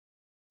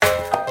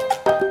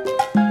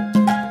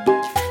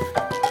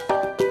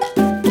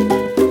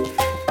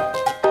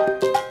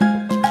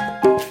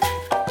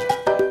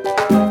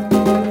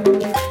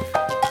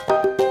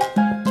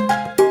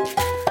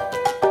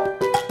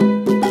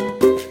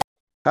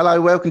Hello,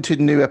 welcome to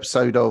the new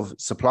episode of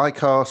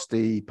SupplyCast,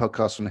 the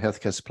podcast from the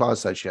Healthcare Supply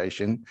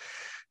Association.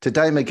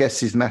 Today, my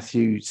guest is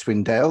Matthew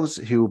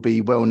Swindells, who will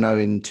be well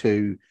known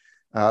to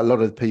a lot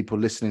of the people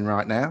listening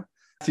right now.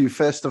 Matthew,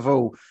 first of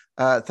all,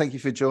 thank you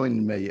for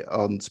joining me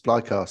on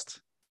SupplyCast.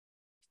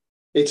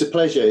 It's a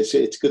pleasure.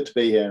 It's good to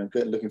be here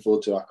and looking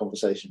forward to our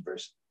conversation,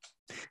 Bruce.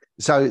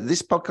 So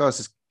this podcast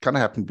has kind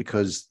of happened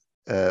because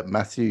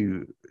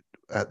Matthew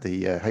at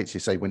the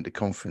HCSA Winter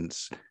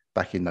Conference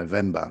back in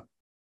November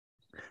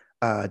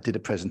did a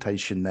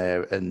presentation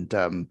there, and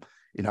and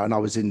I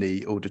was in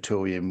the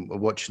auditorium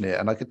watching it,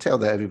 and I could tell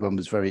that everyone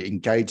was very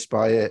engaged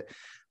by it.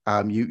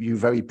 You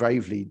very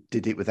bravely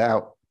did it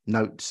without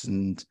notes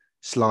and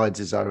slides,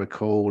 as I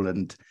recall,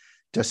 and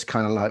just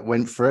kind of like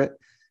went for it.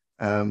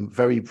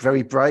 Very,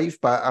 very brave,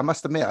 but I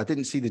must admit I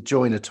didn't see the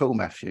join at all,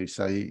 Matthew.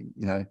 So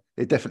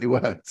it definitely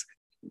worked.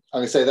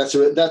 I'm gonna say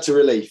that's a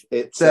relief.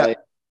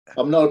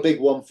 I'm not a big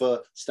one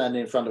for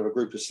standing in front of a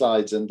group of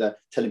slides and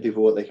telling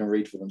people what they can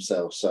read for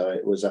themselves. So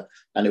it was a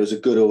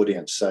good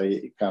audience. So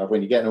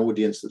when you get an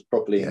audience that's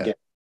properly engaged,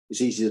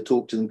 it's easy to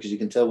talk to them because you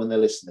can tell when they're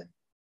listening.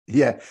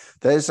 Yeah,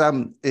 there's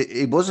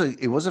it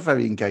was a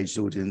very engaged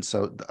audience.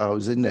 So I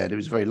was in there. It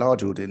was a very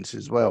large audience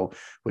as well,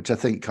 which I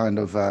think I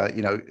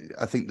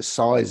think the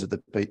size of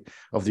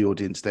the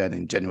audience there, and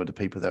in general the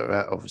people that were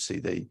at obviously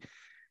the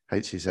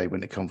HCSA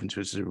Winter Conference,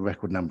 which is a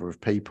record number of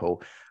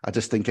people. I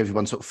just think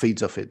everyone sort of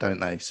feeds off it, don't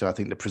they? So I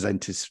think the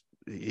presenters,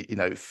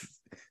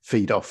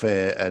 feed off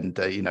it, and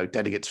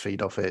delegates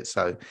feed off it.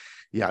 So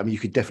yeah, I mean, you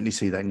could definitely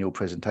see that in your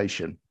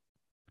presentation.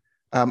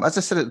 As I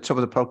said at the top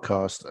of the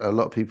podcast, a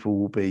lot of people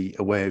will be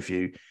aware of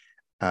you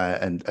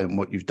and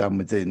what you've done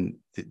within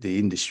the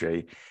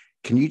industry.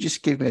 Can you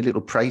just give me a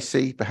little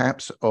précis,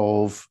 perhaps,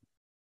 of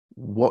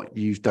what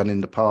you've done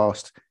in the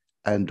past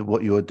and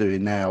what you're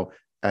doing now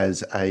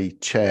as a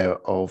chair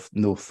of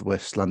North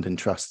West London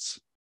Trusts?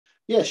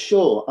 Yeah,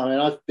 sure. I mean,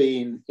 I've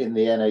been in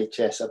the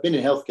NHS. I've been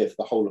in healthcare for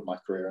the whole of my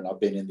career, and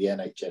I've been in the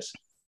NHS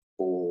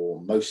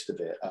for most of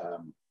it.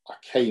 I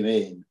came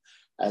in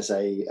as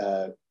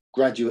a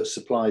graduate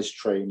supplies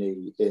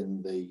trainee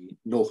in the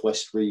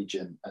Northwest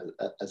region,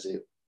 as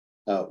it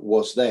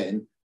was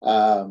then,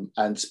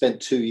 and spent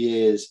 2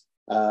 years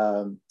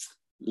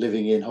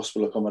living in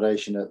hospital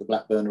accommodation at the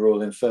Blackburn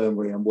Royal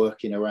Infirmary and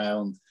working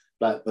around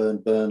Blackburn,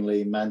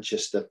 Burnley,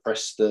 Manchester,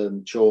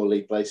 Preston,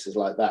 Chorley, places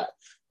like that.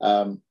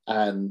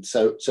 And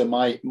so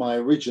my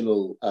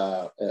original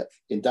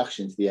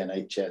induction to the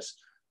NHS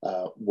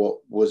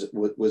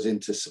was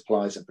into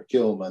supplies and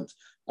procurement.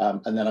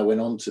 And then I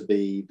went on to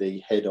be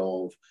the head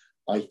of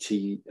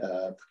IT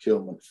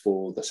procurement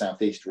for the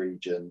Southeast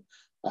region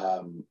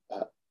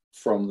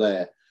from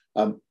there.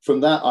 From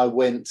that, I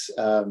went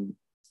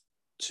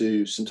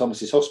to St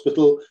Thomas's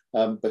Hospital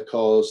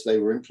because they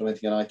were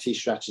implementing an IT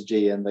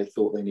strategy and they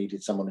thought they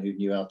needed someone who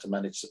knew how to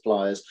manage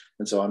suppliers.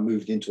 And so I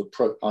moved into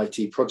a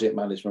IT project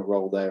management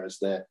role there as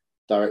their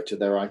director of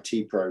their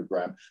IT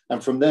program.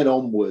 And from then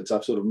onwards,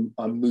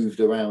 I moved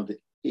around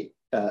in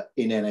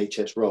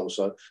NHS roles.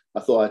 So I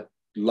thought I'd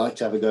like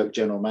to have a go at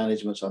general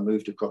management. So I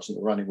moved across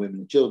into running women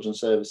and children's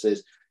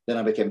services. Then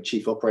I became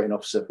chief operating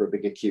officer for a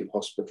big acute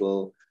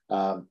hospital.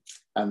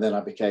 And then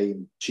I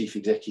became chief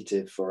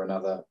executive for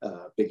another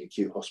big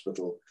acute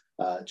hospital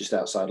just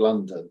outside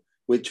London,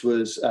 which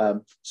was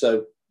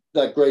so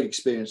that great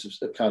experience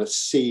of kind of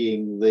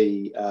seeing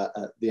the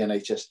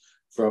NHS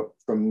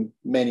from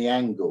many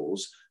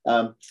angles.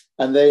 And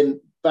then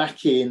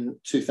back in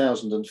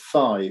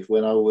 2005,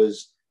 when I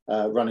was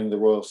running the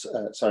Royal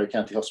Surrey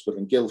County Hospital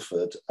in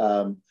Guildford,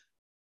 I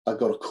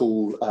got a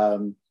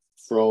call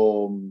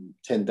from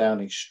 10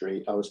 Downing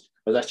Street. I was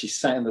actually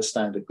sat in the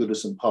stand at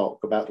Goodison Park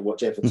about to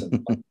watch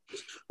Everton.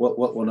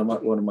 One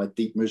of my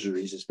deep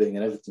miseries is being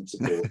an Everton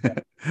supporter.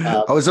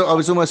 I was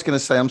almost going to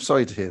say I'm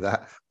sorry to hear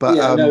that, but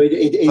yeah, no, it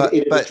is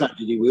a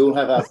tragedy. We all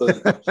have our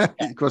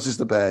it crosses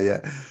the bear,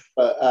 yeah.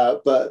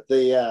 But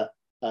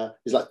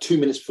it's like 2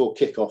 minutes before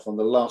kickoff on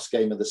the last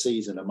game of the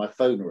season, and my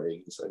phone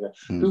rings. I go,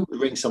 who would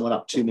ring someone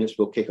up 2 minutes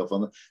before kickoff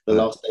on the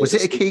last day? Was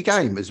it a key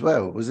game as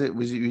well? Was it?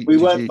 We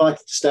weren't fighting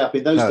to stay up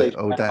in those days.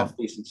 We had half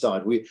decent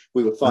side. We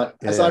were fighting.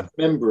 As I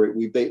remember it,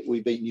 we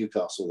beat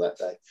Newcastle that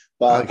day.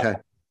 But okay.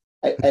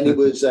 And it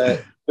was,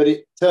 but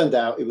it turned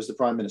out it was the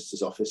Prime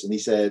Minister's office, and he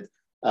said,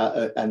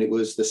 and it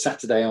was the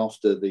Saturday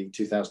after the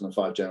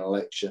 2005 general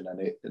election,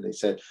 and they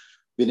said,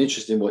 been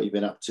interested in what you've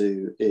been up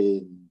to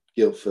in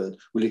Guildford.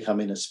 Will you come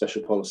in as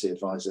special policy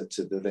advisor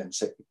to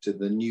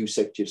the new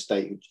Secretary of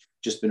State who'd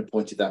just been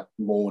appointed that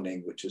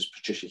morning, which was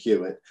Patricia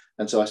Hewitt?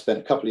 And so I spent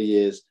a couple of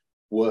years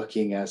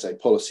working as a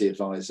policy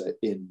advisor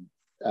in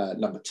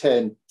Number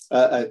 10,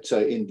 so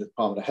in the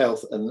Department of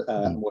Health, and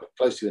working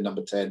closely with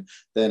Number 10.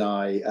 Then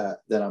I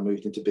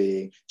moved into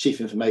being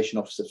Chief Information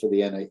Officer for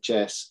the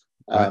NHS.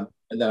 And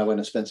then I went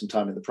and spent some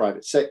time in the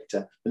private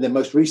sector. And then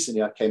most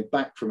recently, I came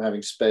back from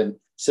having spent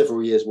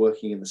several years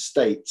working in the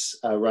States,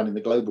 running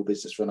the global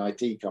business for an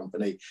IT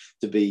company,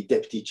 to be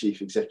Deputy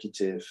Chief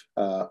Executive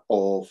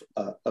of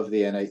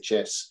the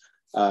NHS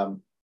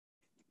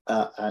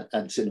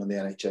and sitting on the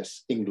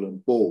NHS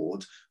England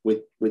board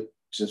with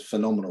is a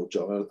phenomenal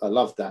job. I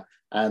love that.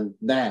 And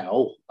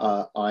now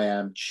I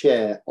am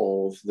chair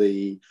of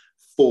the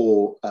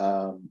 4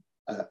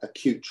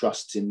 acute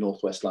trusts in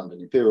Northwest London: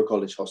 Imperial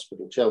College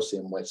Hospital, Chelsea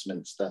and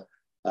Westminster,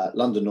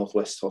 London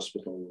Northwest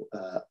Hospital,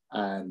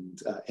 and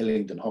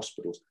Hillingdon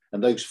Hospitals.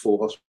 And those 4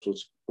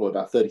 hospitals employ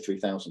about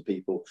 33,000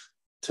 people,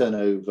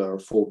 turnover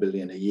of 4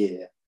 billion a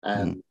year,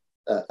 and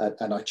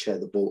I chair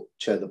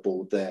the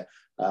board there,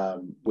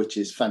 which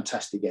is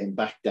fantastic. Getting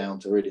back down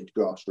to really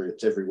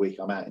grassroots. Every week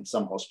I'm out in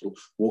some hospital,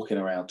 walking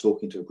around,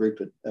 talking to a group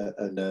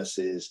of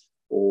nurses,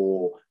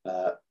 or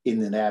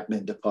in an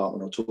admin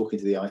department, or talking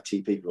to the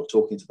IT people, or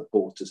talking to the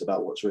porters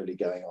about what's really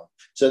going on.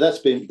 So that's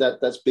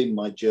been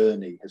my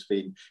journey. Has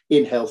been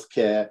in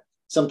healthcare,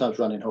 sometimes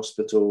running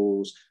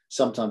hospitals,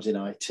 sometimes in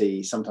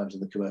IT, sometimes in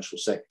the commercial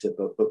sector,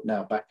 but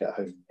now back at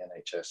home in the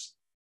NHS.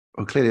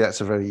 Well, clearly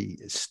that's a very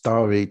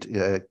storied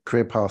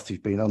career path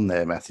you've been on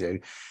there, Matthew.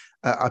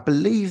 I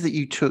believe that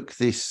you took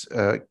this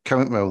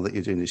current role that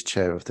you're doing as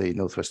chair of the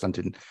Northwest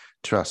London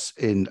Trust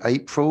in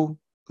April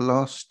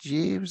last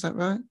year. Is that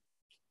right?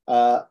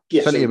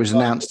 Yes. Certainly, it was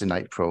announced in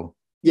April.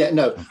 Yeah,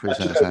 no.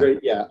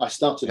 I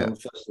started on the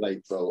 1st of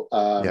April.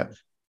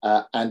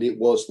 And it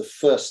was the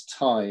first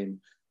time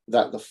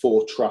that the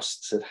 4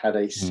 trusts had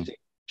a single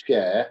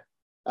chair.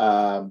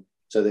 So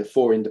there are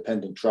 4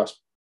 independent trusts,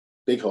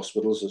 big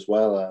hospitals as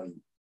well.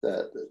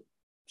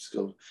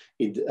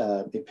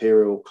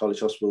 Imperial College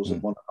Hospitals, a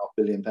 £1.5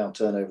 billion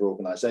turnover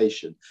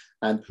organisation.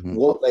 And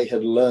what they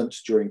had learnt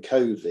during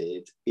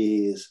COVID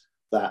is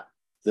that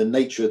the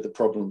nature of the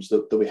problems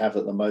that we have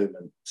at the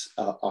moment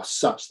are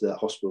such that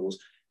hospitals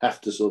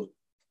have to sort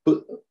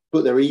of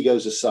put their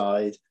egos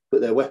aside,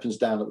 put their weapons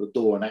down at the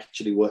door, and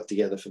actually work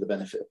together for the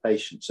benefit of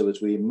patients. So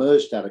as we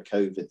emerged out of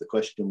COVID, the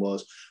question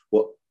was,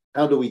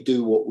 how do we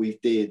do what we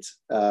did,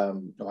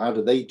 or how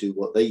do they do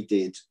what they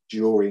did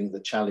during the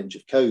challenge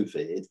of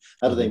COVID?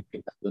 How do they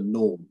make that the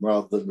norm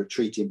rather than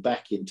retreating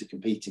back into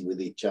competing with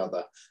each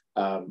other?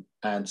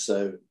 And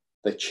so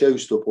they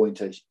chose to appoint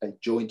a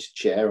joint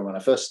chair. And when I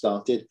first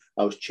started,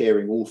 I was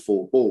chairing all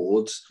 4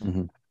 boards.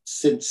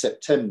 Since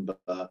September,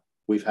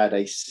 we've had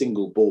a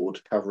single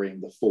board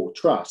covering the 4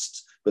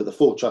 trusts, but the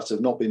 4 trusts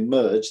have not been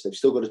merged. They've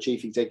still got a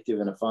chief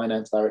executive and a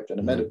finance director and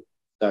a medical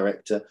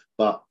director,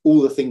 but all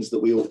the things that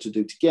we ought to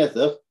do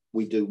together,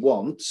 we do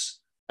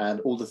once, and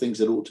all the things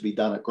that ought to be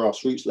done at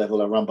grassroots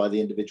level are run by the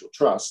individual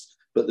trusts,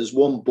 but there's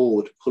one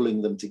board pulling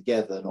them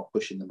together, not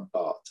pushing them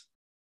apart.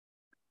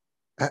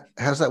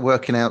 How's that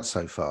working out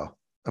so far?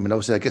 I mean,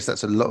 obviously, I guess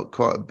that's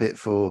quite a bit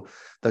for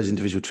those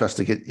individual trusts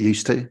to get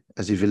used to,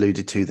 as you've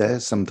alluded to there.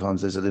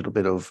 Sometimes there's a little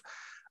bit of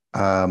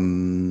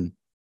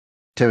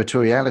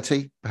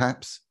territoriality,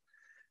 perhaps.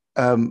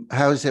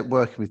 How is it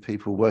working with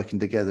people working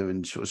together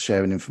and sort of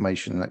sharing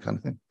information and that kind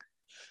of thing?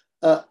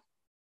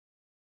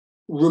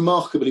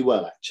 Remarkably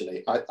well,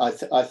 actually. I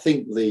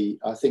think the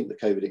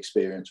COVID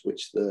experience,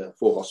 which the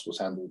 4 hospitals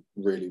handled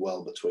really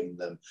well between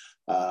them,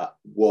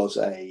 was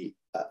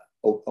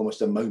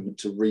almost a moment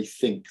to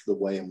rethink the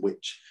way in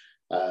which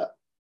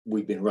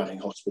we've been running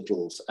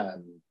hospitals.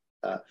 And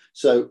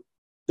so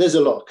there's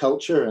a lot of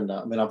culture. And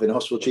I mean, I've been a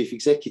hospital chief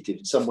executive.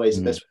 In some ways,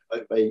 the best way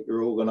to motivate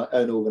your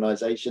own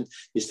organisation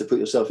is to put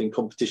yourself in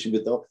competition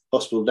with the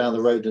hospital down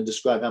the road and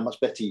describe how much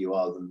better you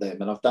are than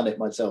them. And I've done it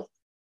myself.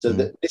 So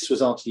that this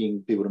was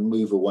asking people to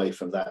move away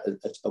from that,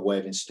 a way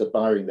of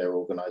inspiring their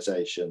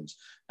organisations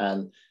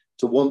and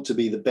to want to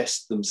be the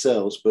best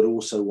themselves, but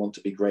also want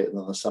to be greater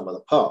than the sum of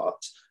the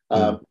parts.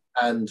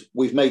 And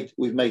we've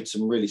made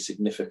some really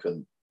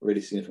significant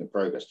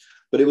progress.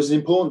 But it was an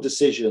important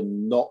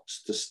decision not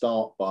to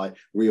start by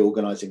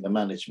reorganising the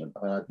management.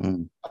 I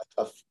mean,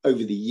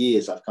 over the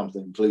years, I've come to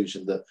the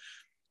conclusion that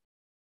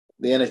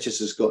the NHS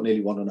has got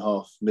nearly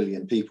 1.5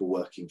 million people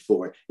working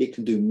for it. It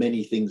can do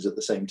many things at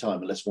the same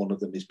time, unless one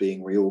of them is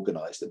being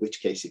reorganised, in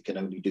which case it can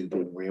only do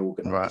being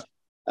reorganised.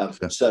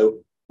 Right. So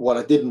what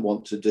I didn't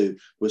want to do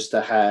was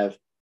to have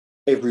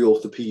every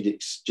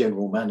orthopaedics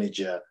general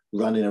manager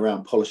running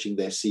around polishing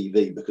their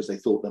CV because they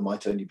thought there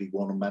might only be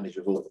one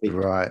manager of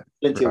orthopaedics. Right.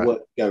 Plenty of work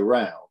to go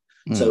round.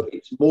 So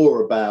it's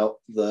more about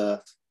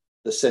the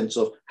sense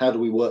of how do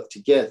we work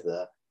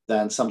together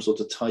than some sort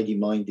of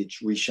tidy-minded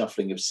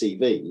reshuffling of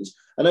CVs.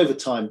 And over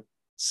time,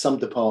 some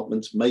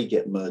departments may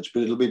get merged,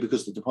 but it'll be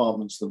because the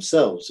departments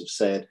themselves have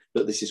said,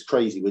 look, this is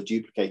crazy, we're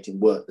duplicating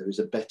work. There is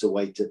a better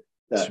way to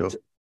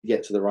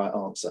get to the right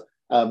answer.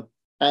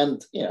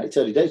 And, you know, it's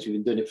early days. We've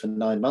been doing it for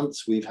 9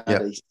 months. We've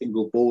had a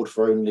single board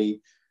for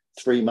only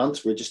 3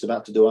 months. We're just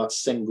about to do our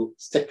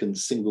second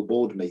single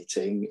board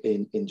meeting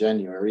in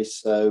January.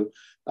 So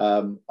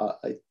a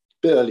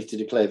bit early to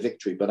declare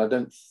victory, but I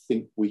don't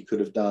think we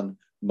could have done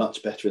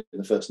much better in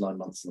the first 9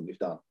 months than we've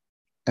done.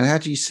 And how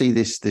do you see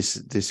this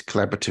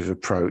collaborative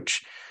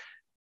approach?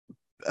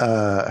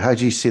 How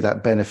do you see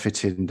that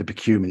benefiting the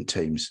procurement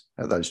teams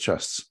at those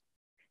trusts?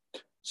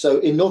 So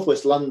in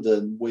Northwest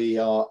London,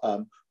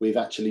 we've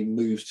actually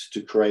moved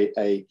to create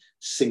a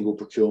single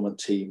procurement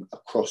team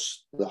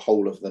across the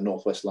whole of the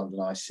Northwest London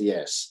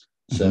ICS.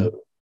 So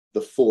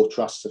the 4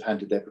 trusts have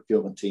handed their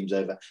procurement teams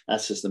over,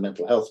 as has the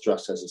Mental Health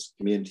Trust, as has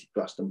the Community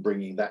Trust, and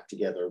bringing that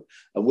together.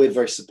 And we're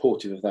very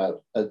supportive of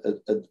that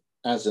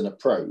as an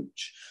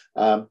approach.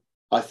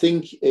 I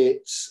think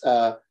it's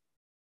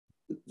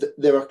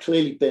there are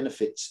clearly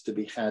benefits to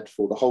be had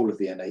for the whole of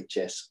the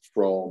NHS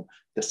from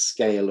the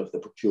scale of the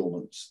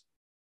procurements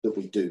that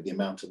we do, the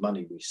amount of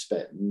money we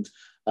spend.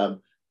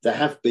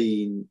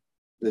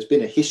 There's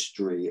been a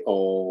history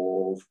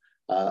of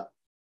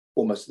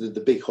almost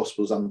the big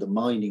hospitals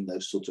undermining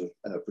those sort of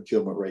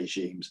procurement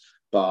regimes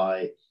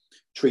by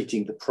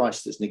treating the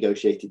price that's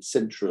negotiated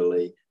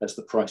centrally as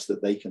the price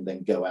that they can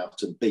then go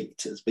out and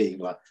beat, as being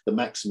like the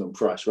maximum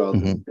price rather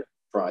than the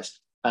price.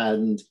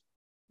 And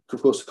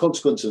of course, the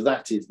consequence of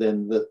that is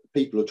then that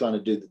people who are trying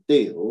to do the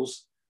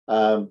deals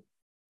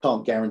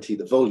can't guarantee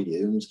the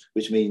volumes,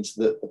 which means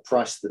that the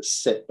price that's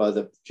set by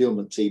the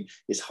procurement team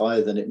is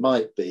higher than it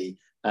might be.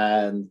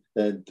 And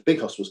then the big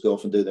hospitals go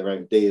off and do their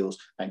own deals,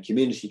 and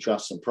community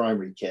trusts and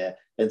primary care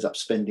ends up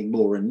spending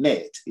more, and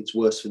net it's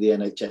worse for the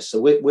NHS. So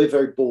we're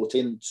very bought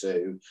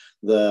into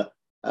the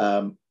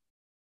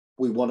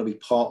we want to be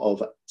part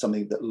of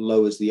something that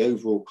lowers the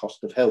overall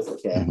cost of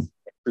healthcare,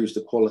 improves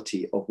the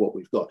quality of what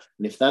we've got.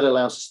 And if that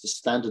allows us to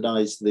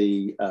standardize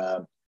the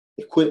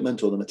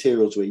equipment or the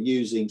materials we're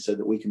using so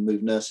that we can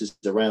move nurses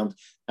around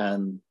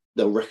and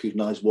they'll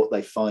recognize what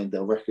they find,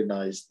 they'll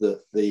recognize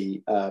that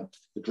the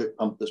drip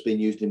pump that's being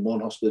used in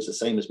one hospital is the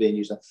same as being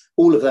used.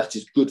 All of that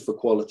is good for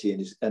quality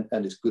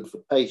and is good for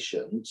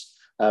patients.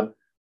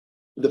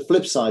 The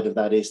flip side of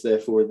that is,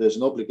 therefore, there's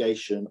an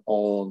obligation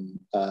on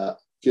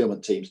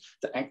procurement teams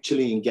to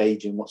actually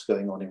engage in what's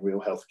going on in real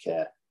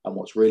healthcare and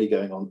what's really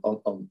going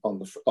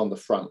on the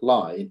front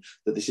line,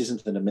 that this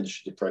isn't an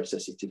administrative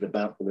process, it's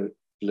about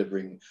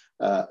delivering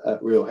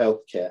real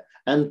healthcare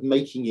and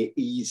making it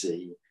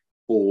easy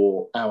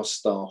for our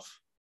staff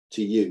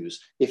to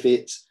use. If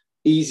it's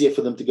easier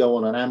for them to go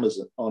on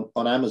Amazon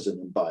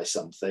and buy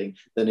something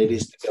than it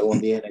is to go on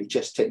the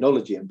NHS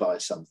technology and buy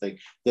something,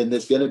 then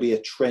there's going to be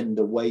a trend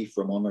away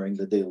from honouring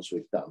the deals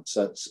we've done.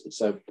 So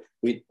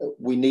we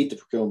need the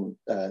procurement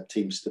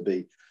teams to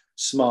be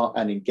smart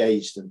and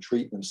engaged and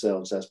treat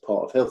themselves as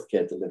part of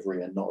healthcare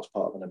delivery and not as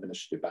part of an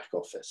administrative back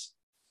office.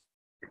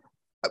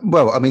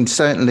 Well, I mean,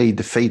 certainly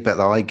the feedback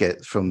that I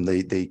get from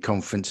the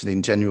conference and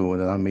in general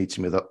when I'm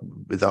meeting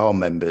with our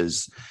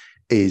members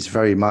is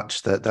very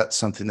much that that's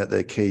something that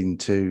they're keen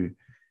to,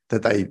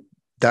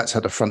 that's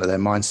at the front of their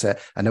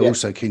mindset, and they're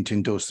also keen to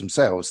endorse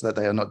themselves, that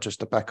they are not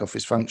just a back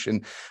office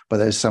function, but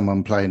there's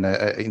someone playing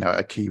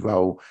a key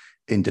role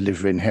in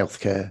delivering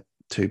healthcare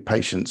to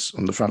patients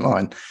on the front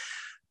line.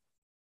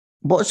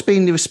 What's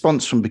been the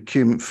response from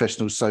procurement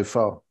professionals so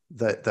far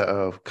that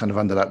are kind of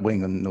under that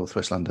wing in North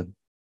West London?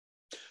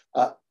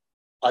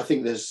 I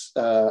think there's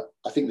an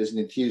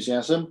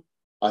enthusiasm.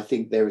 I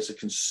think there is a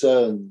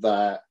concern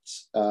that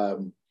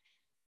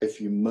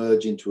if you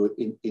merge into a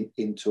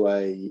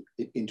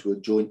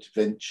joint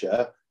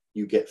venture,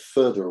 you get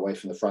further away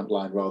from the front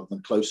line rather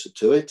than closer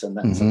to it, and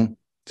that's something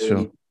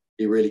to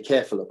be really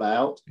careful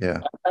about. Yeah,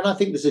 and I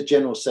think there's a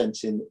general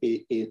sense in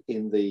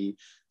the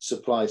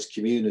supplies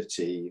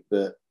community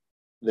that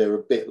they're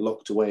a bit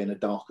locked away in a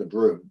darkened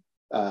room,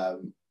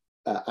 and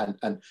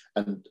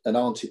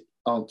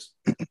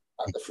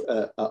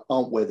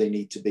aren't where they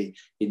need to be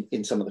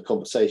in some of the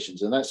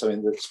conversations. And that's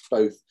something that's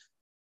both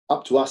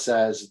up to us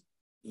as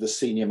the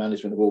senior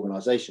management of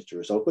organisations to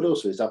resolve, but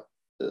also is up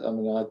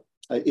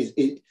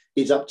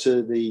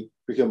to the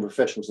procurement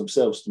professionals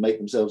themselves to make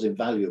themselves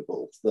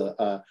invaluable.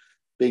 That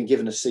being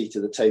given a seat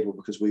at the table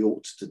because we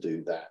ought to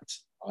do that,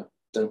 I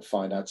don't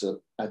find adds a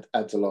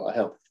lot of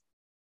help.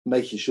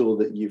 Making sure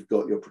that you've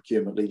got your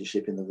procurement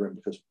leadership in the room,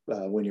 because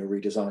when you're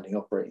redesigning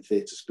operating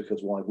theatres,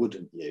 because why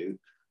wouldn't you?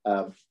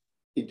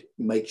 It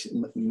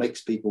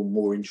makes people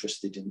more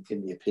interested in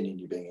the opinion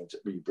you bring into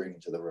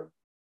the room.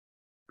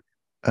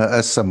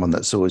 As someone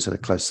that's always had a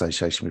close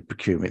association with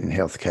procurement in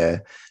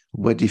healthcare,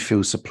 where do you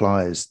feel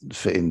suppliers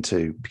fit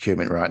into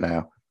procurement right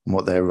now, and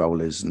what their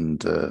role is,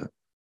 and how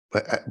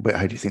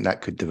do you think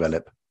that could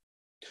develop?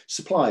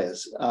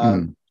 Suppliers,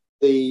 I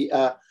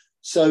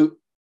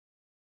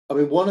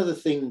mean, one of the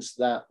things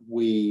that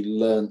we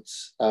learnt.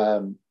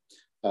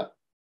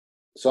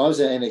 So I was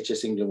at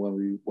NHS England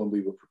when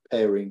we were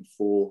preparing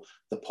for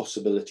the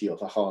possibility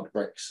of a hard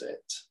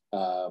Brexit,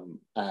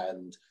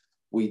 and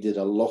we did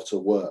a lot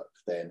of work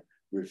then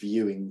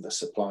reviewing the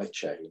supply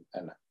chain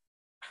and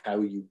how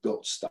you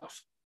got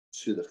stuff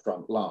to the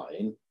front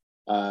line.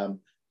 And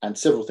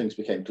several things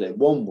became clear.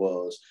 One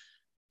was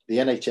the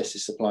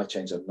NHS's supply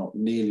chains are not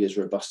nearly as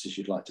robust as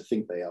you'd like to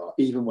think they are.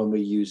 Even when we're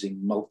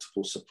using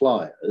multiple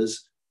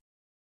suppliers,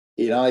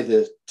 it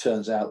either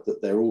turns out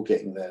that they're all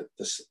getting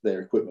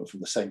their equipment from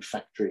the same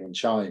factory in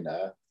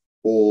China,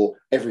 or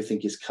everything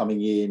is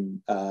coming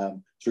in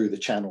through the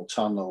Channel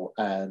Tunnel,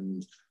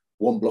 and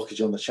one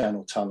blockage on the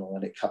Channel Tunnel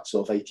and it cuts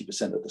off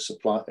 80% of the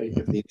supply of the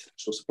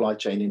international supply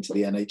chain into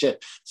the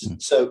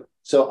NHS. So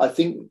I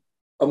think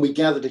and we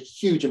gathered a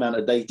huge amount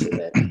of data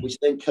there, which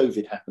then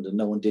COVID happened and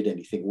no one did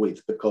anything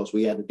with because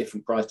we had a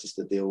different crisis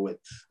to deal with.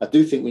 I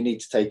do think we need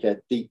to take a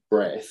deep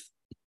breath,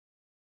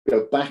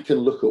 go back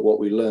and look at what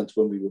we learned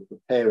when we were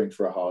preparing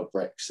for a hard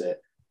Brexit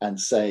and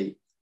say,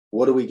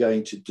 what are we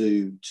going to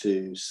do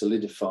to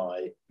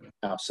solidify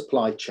our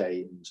supply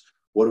chains?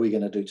 What are we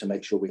going to do to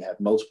make sure we have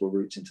multiple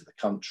routes into the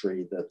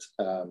country,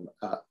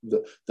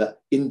 that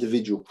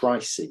individual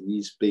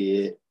crises,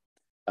 be it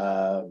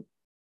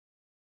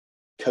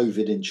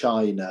COVID in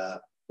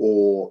China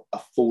or a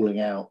falling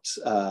out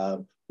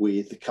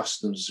with the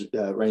customs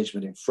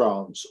arrangement in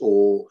France,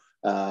 or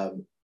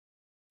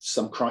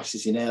some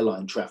crisis in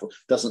airline travel,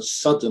 doesn't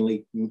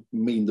suddenly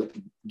mean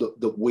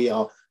that we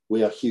are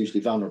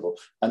hugely vulnerable,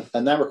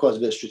 and that requires a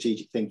bit of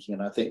strategic thinking.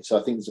 And I think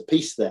there's a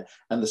piece there,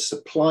 and the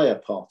supplier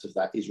part of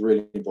that is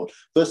really important.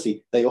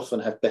 Firstly, they often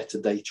have better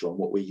data on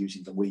what we're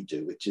using than we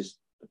do, which is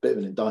a bit of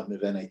an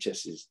indictment of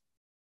NHS's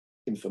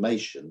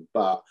information,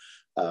 but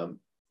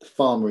the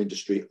pharma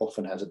industry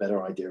often has a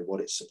better idea of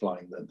what it's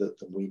supplying than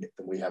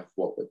we have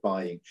what we're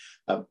buying.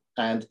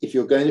 And if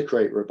you're going to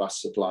create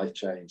robust supply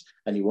chains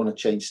and you want to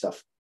change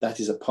stuff, that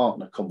is a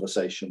partner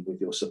conversation with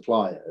your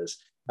suppliers.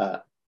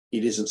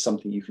 It isn't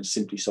something you can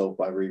simply solve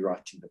by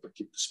rewriting the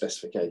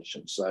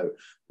specification. So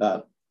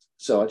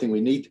I think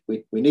we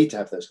need to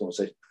have those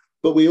conversations.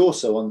 But we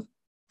also,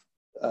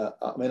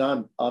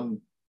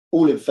 I'm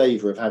all in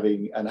favour of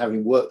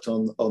having worked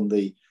on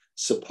the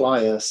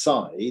supplier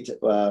side,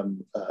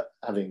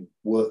 having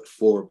worked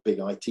for a big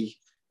IT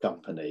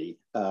company.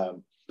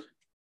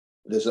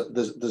 There's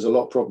a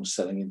lot of problems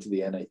selling into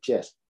the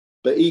NHS,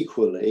 but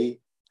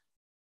equally,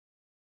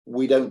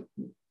 we don't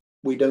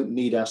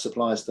need our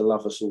suppliers to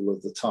love us all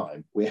of the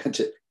time.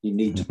 You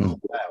need to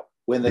call out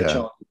when they're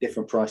charging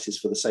different prices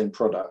for the same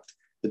product,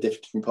 the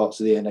different parts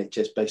of the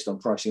NHS based on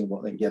pricing and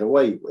what they can get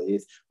away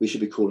with. We should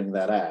be calling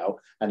that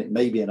out, and it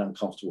may be an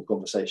uncomfortable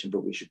conversation,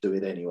 but we should do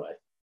it anyway.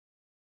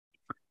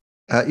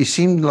 You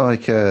seem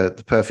like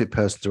the perfect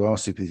person to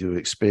ask with your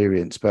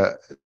experience, but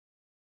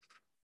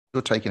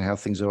you're taking how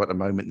things are at the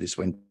moment this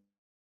winter.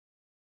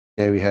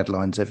 Scary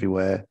headlines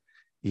everywhere,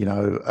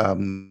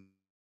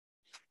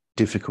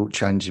 difficult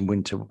change in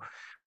winter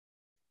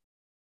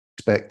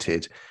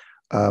expected,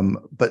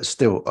 but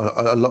still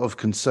a lot of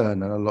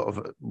concern and a lot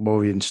of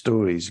worrying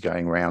stories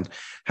going around.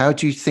 What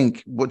do you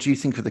think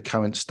of the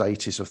current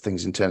status of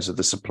things in terms of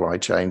the supply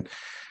chain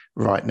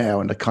right now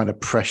and the kind of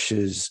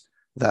pressures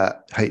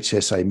that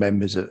HSA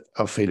members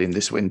are feeling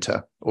this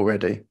winter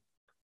already?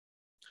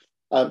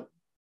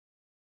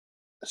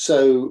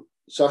 So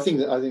I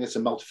think it's a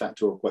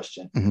multifactorial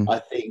question. Mm-hmm. I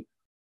think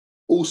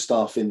all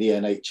staff in the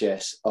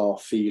NHS are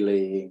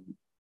feeling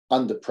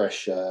under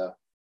pressure,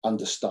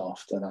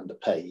 understaffed and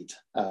underpaid.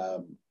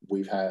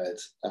 We've had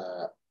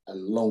a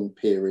long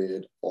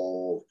period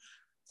of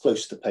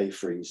close to pay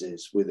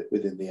freezes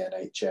within the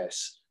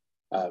NHS,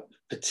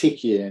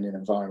 particularly in an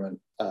environment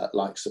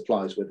like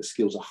supplies where the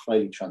skills are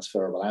highly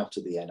transferable out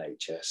of the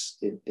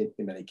NHS. In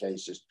many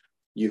cases,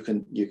 you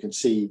can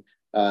see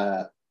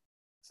the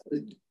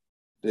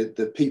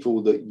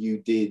people that you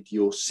did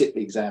your SIP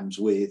exams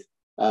with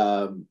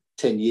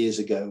 10 years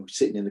ago,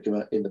 sitting in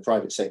the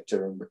private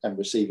sector and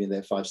receiving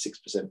their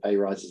 5-6% pay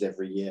rises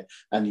every year,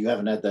 and you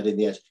haven't had that in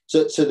the edge.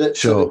 So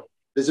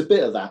there's a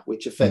bit of that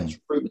which affects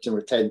recruitment and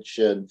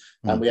retention,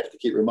 and we have to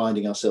keep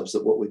reminding ourselves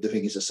that what we're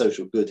doing is a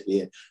social good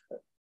here.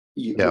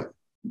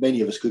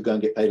 Many of us could go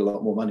and get paid a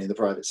lot more money in the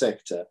private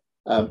sector.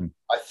 I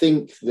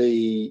think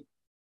the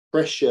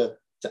pressure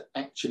to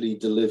actually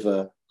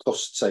deliver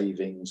cost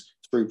savings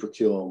through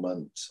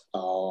procurement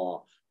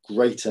are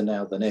greater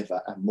now than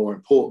ever and more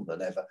important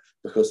than ever,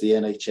 because the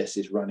NHS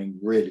is running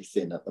really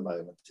thin at the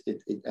moment.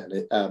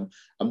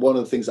 And one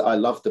of the things that I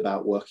loved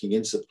about working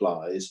in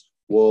supplies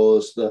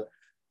was that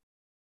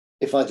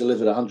if I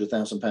delivered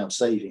 £100,000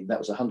 saving, that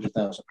was £100,000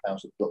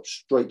 that dropped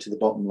straight to the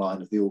bottom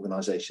line of the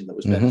organisation that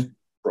was benefiting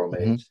from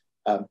it.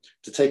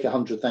 To take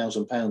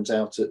 £100,000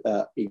 out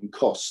in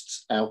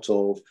costs out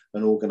of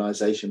an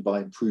organisation by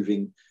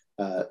improving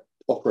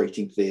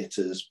operating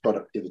theatres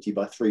productivity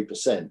by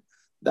 3%,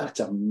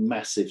 that's a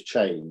massive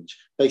change.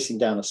 Facing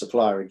down a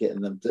supplier and getting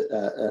them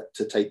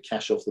to take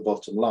cash off the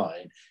bottom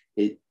line,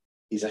 it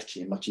is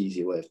actually a much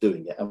easier way of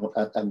doing it.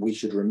 And we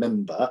should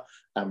remember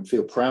and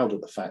feel proud of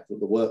the fact that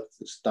the work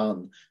that's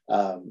done,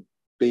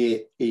 be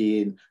it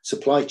in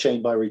supply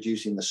chain by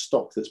reducing the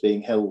stock that's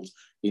being held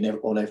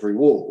on every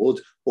ward,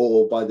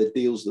 or by the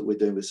deals that we're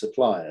doing with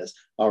suppliers,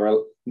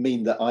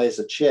 mean that I, as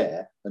a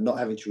chair, am not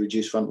having to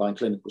reduce frontline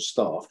clinical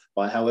staff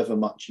by however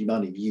much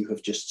money you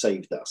have just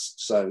saved us.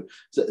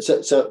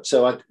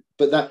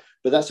 But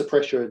that's a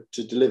pressure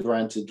to deliver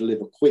and to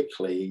deliver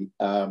quickly,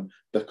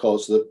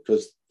 because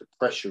the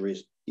pressure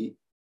is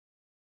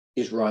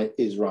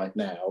right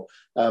now,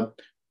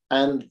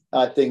 and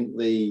I think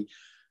the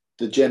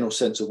general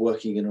sense of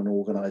working in an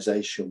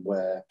organisation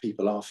where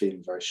people are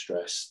feeling very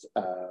stressed.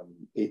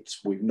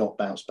 We've not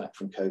bounced back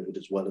from COVID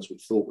as well as we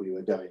thought we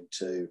were going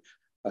to.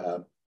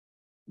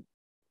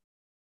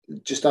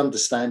 Just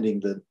understanding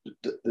that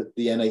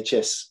the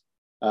NHS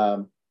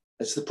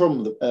it's the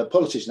problem.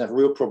 Politicians have a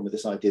real problem with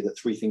this idea that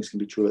three things can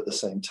be true at the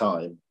same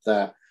time.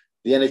 That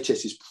the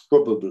NHS is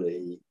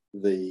probably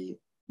the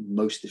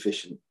most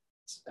efficient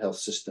health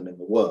system in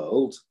the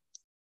world.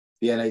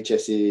 The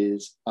NHS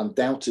is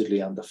undoubtedly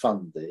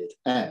underfunded,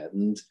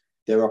 and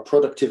there are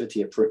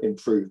productivity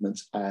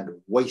improvements and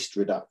waste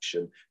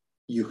reduction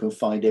you can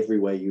find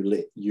everywhere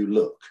you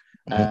look.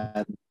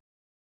 And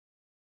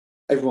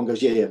everyone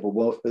goes, yeah, but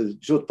well,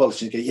 the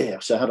politicians go, yeah,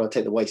 so how do I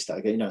take the waste out?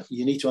 I go,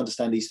 you need to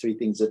understand these three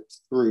things are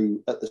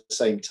true at the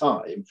same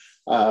time.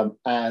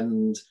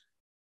 And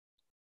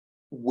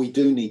we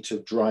do need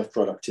to drive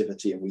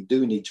productivity and we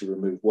do need to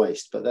remove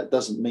waste, but that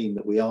doesn't mean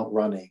that we aren't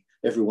running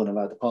every one of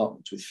our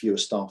departments with fewer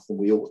staff than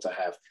we ought to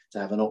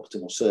have an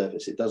optimal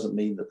service. It doesn't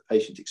mean that the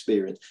patient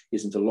experience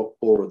isn't a lot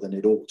poorer than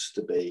it ought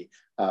to be.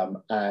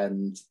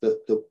 And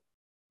the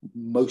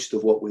most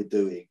of what we're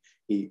doing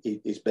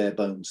is bare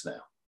bones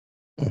now.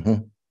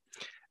 Mm-hmm.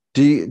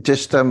 Do you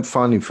just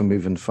finally, for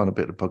moving the final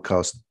bit of the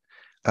podcast,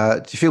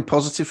 do you feel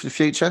positive for the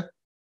future?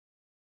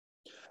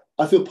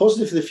 I feel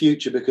positive for the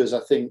future because I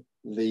think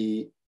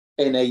the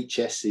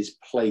NHS's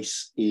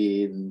place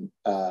in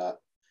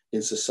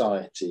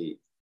society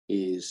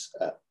is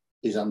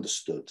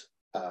understood.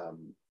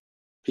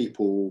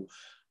 People,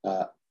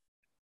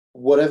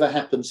 whatever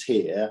happens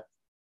here,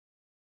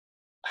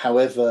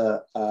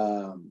 however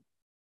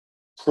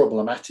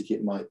problematic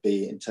it might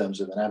be in terms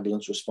of an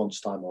ambulance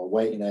response time or a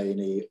wait in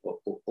A&E,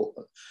 or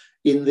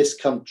in this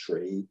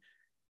country,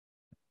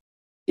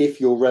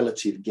 if your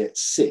relative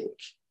gets sick,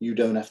 you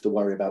don't have to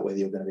worry about whether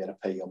you're going to be able to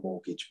pay your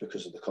mortgage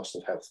because of the cost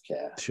of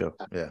healthcare. Sure,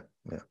 yeah.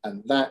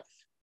 And that,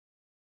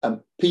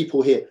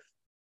 people here,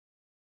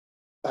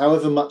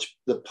 however much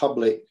the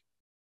public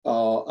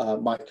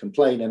might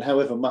complain and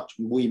however much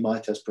we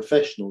might as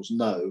professionals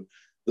know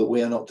that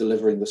we are not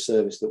delivering the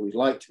service that we'd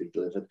like to be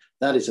delivered,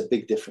 that is a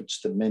big difference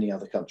to many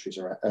other countries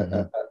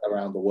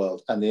around the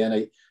world. And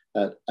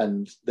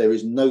there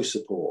is no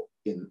support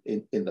in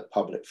the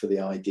public for the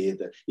idea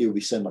that it would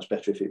be so much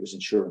better if it was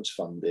insurance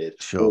funded,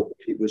 sure, or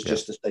if it was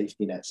just a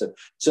safety net. So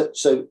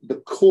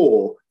the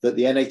core that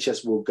the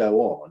NHS will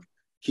go on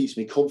keeps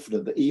me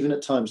confident that even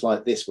at times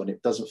like this, when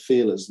it doesn't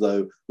feel as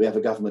though we have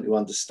a government who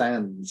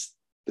understands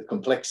the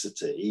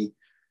complexity,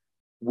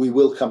 we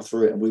will come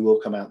through it and we will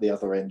come out the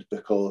other end,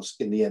 because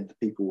in the end, the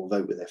people will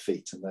vote with their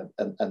feet,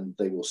 and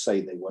they will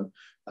say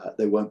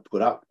they won't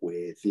put up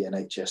with the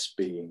NHS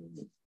being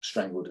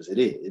strangled as it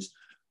is.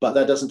 But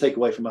that doesn't take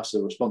away from us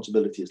the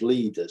responsibility as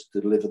leaders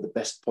to deliver the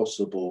best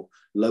possible,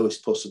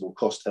 lowest possible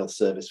cost health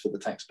service for the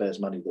taxpayers'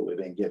 money that we're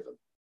being given.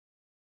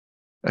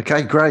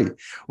 Okay, great.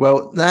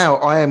 Well, now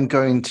I am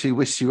going to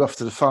whisk you off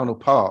to the final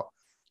part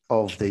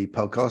of the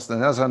podcast.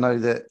 And as I know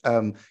that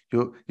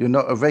you're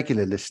not a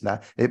regular listener,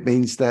 it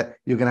means that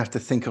you're going to have to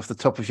think off the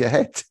top of your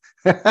head.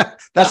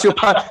 That's your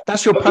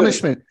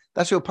punishment.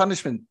 That's your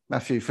punishment,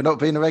 Matthew, for not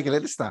being a regular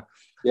listener.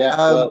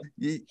 Yeah.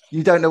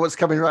 You don't know what's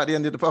coming right at the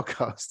end of the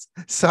podcast.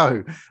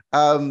 So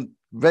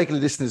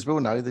regular listeners will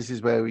know this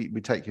is where we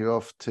take you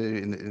off to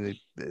in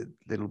a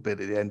little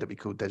bit at the end that we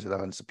call Desert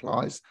Island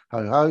Supplies.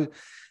 Ho ho.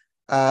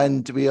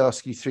 And we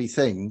ask you three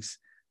things.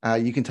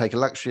 You can take a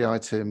luxury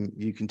item,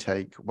 you can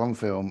take one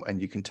film, and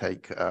you can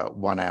take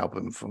one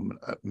album from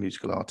a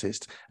musical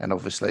artist. And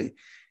obviously,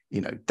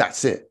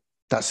 that's it.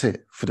 That's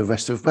it for the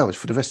rest of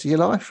your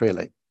life,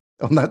 really,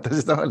 on that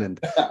desert island.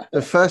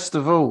 So first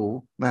of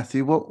all,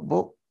 Matthew,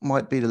 what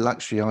might be the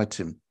luxury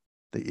item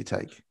that you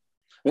take?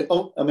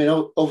 I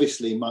mean,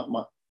 obviously,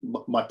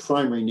 my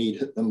primary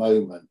need at the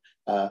moment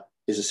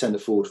is a centre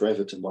forward for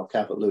Everton while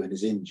Calvert-Lewin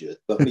is injured.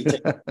 But me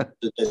taking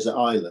the desert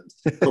island,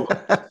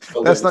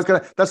 that's not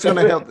going to help. That's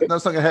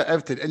not going to help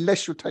Everton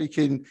unless you're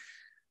taking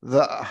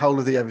the whole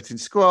of the Everton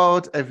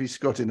squad, every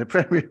squad in the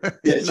Premier.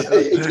 Yes,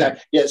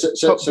 exactly. Yeah,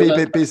 so be a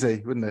bit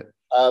busy, wouldn't it?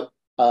 I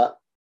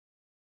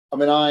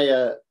mean,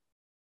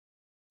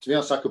 to be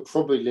honest, I could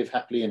probably live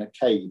happily in a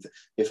cave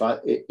if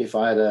I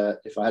had a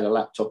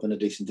laptop and a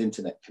decent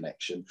internet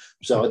connection.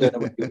 So I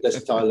don't know if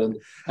Desert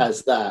Island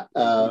has that.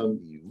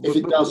 If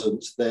it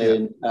doesn't,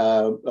 then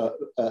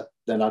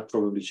I'd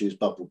probably choose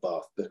bubble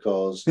bath,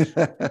 because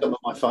some of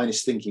my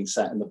finest thinking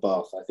sat in the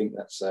bath. I think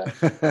that's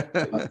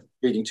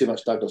reading too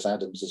much Douglas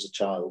Adams as a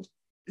child.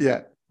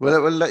 Yeah.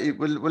 Well, we'll let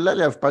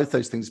you have both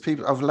those things.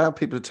 I've allowed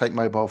people to take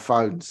mobile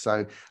phones,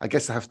 so I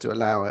guess I have to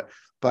allow it.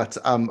 But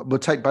we'll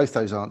take both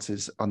those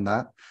answers on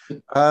that.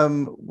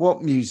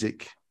 What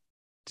music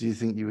do you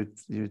think you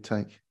would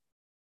take?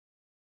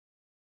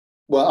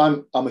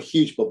 Well, I'm a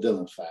huge Bob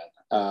Dylan fan,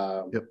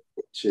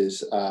 which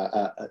is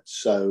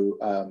so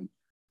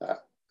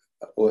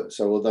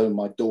although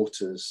my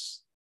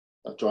daughters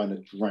are trying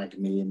to drag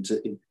me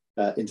into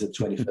the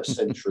 21st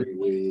century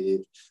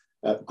with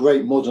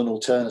great modern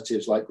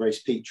alternatives like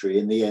Grace Petrie,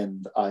 in the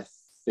end, I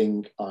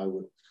think I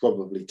would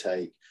probably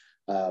take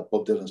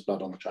Bob Dylan's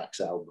Blood on the Tracks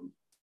album.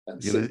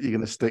 You're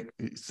going to stick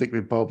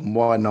with Bob, and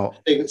why not?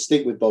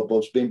 Stick with Bob.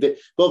 Bob's been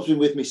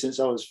with me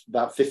since I was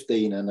about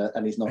 15,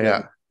 and he's not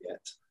let me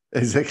yet.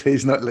 Exactly,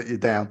 he's not let you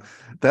down.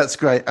 That's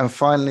great. And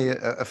finally,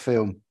 a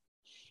film.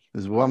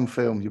 There's one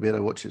film you'll be able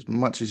to watch as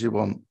much as you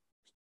want.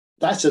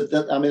 that's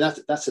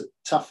a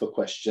tougher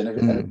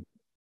question.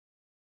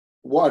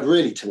 What I'd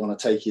really want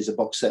to take is a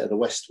box set of The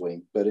West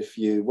Wing, but if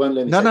you won't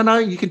let me, no,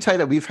 you can take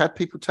that. We've had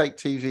people take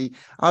TV.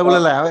 I will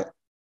allow it.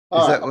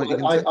 Is that what you're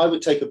going to take? I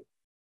would take a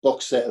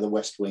box set of The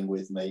West Wing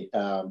with me.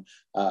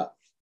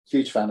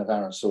 Huge fan of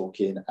Aaron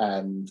Sorkin,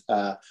 and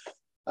I'm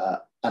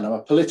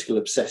a political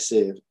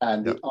obsessive.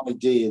 And the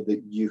idea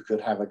that you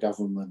could have a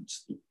government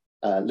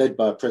led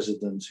by a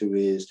president who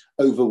is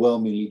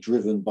overwhelmingly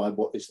driven by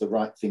what is the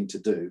right thing to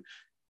do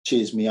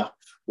cheers me up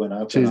when I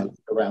look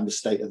around the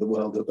state of the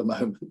world at the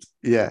moment.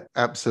 Yeah,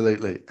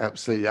 absolutely.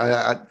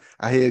 I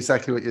hear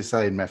exactly what you're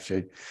saying,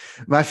 Matthew.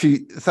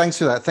 Matthew, thanks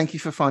for that. Thank you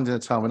for finding the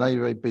time. I know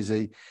you're very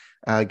busy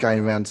going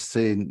around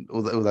seeing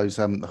all those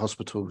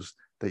hospitals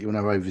that you're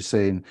now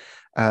overseeing.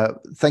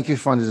 Thank you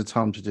for finding the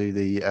time to do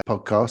the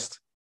podcast.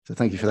 So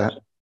thank you for that.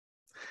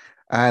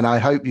 And I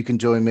hope you can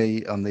join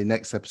me on the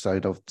next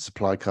episode of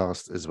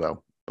SupplyCast as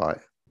well. Bye.